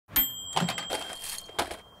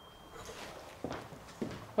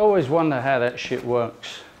I always wonder how that shit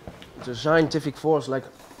works. It's a scientific force like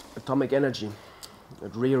atomic energy.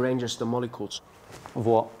 It rearranges the molecules. Of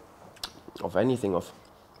what? Of anything, of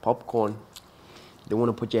popcorn. They want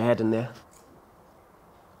to put your head in there.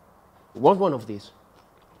 Want one of these?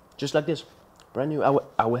 Just like this. Brand new.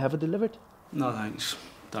 I will have it delivered. No thanks.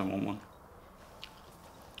 Don't want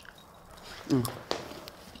one.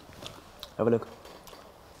 Have a look.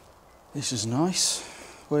 This is nice.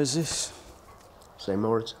 Where's this? St.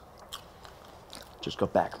 Moritz. Just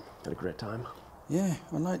got back. Had a great time. Yeah,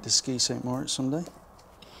 I'd like to ski St. Moritz someday.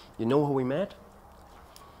 You know how we met?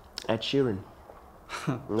 Ed Sheeran.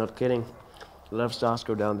 Not kidding. A lot of stars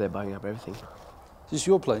go down there buying up everything. Is this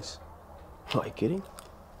your place? Are you kidding?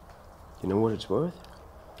 You know what it's worth?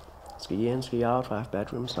 Ski in, ski out, 5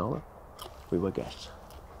 bedrooms, sauna. We were guests.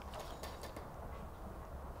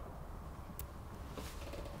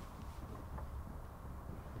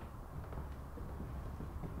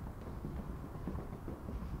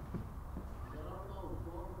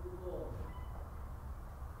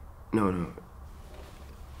 No.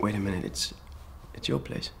 Wait a minute, it's your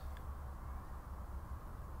place.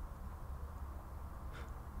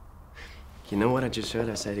 You know what I just heard?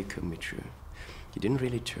 I said it couldn't be true. You didn't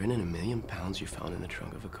really turn in £1 million you found in the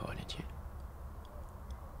trunk of a car, did you?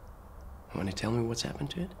 Want to tell me what's happened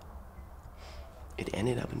to it? It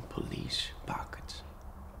ended up in police pockets.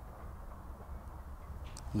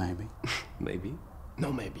 Maybe. Maybe?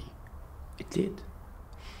 No, maybe. It did.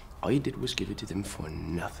 All you did was give it to them for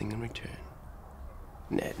nothing in return.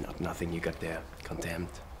 Nah, not nothing. You got their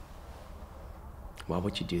contempt. Why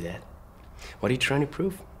would you do that? What are you trying to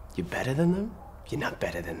prove? You're better than them? You're not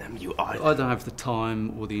better than them. You are. I don't have the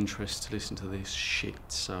time or the interest to listen to this shit,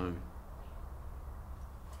 so...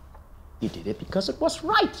 You did it because it was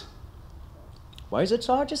right. Why is it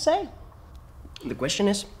so hard to say? The question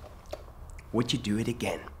is, would you do it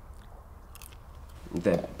again?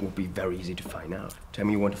 That would be very easy to find out. Tell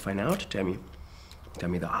me you want to find out. Tell me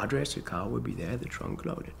the address. Your car will be there. The trunk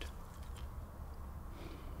loaded.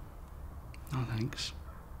 No, thanks.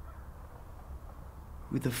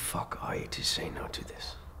 Who the fuck are you to say no to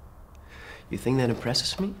this? You think that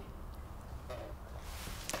impresses me?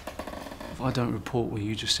 If I don't report what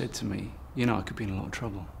you just said to me, you know I could be in a lot of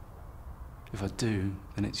trouble. If I do,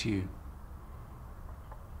 then it's you.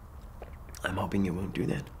 I'm hoping you won't do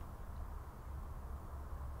that.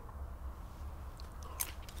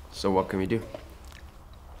 So what can we do?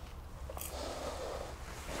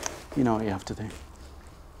 You know what you have to do.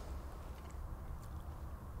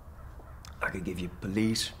 I could give you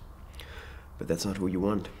police, but that's not who you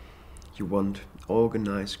want. You want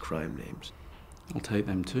organized crime names. I'll take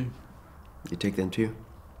them too. You take them too?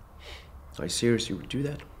 I seriously would do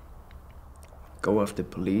that? Go after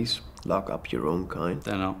police, lock up your own kind?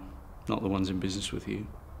 They're not. Not the ones in business with you.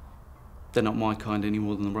 They're not my kind any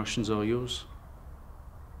more than the Russians are yours.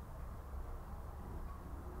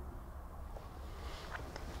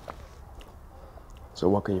 So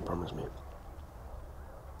what can you promise me?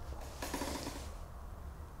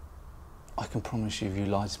 I can promise you if you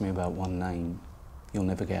lie to me about one name, you'll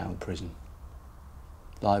never get out of prison.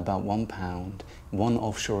 Lie about £1, one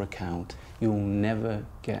offshore account, you'll never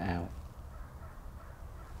get out.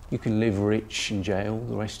 You can live rich in jail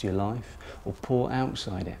the rest of your life, or poor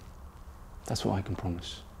outside it. That's what I can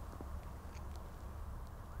promise.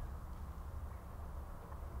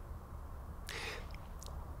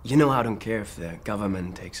 You know I don't care if the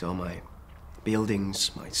government takes all my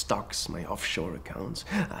buildings, my stocks, my offshore accounts.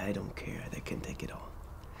 I don't care. They can take it all.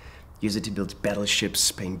 Use it to build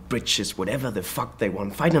battleships, paint bridges, whatever the fuck they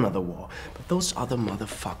want. Fight another war. But those other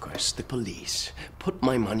motherfuckers, the police, put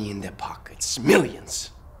my money in their pockets. Millions.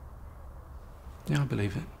 Yeah, I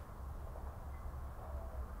believe it.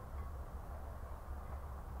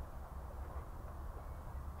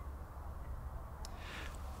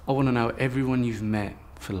 I want to know everyone you've met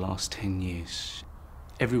for the last 10 years.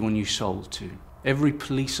 Everyone you sold to. Every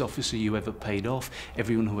police officer you ever paid off.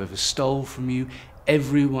 Everyone who ever stole from you.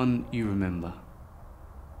 Everyone you remember.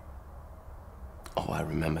 Oh, I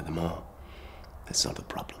remember them all. That's not the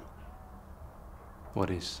problem.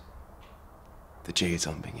 What is? The jails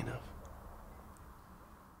aren't big enough.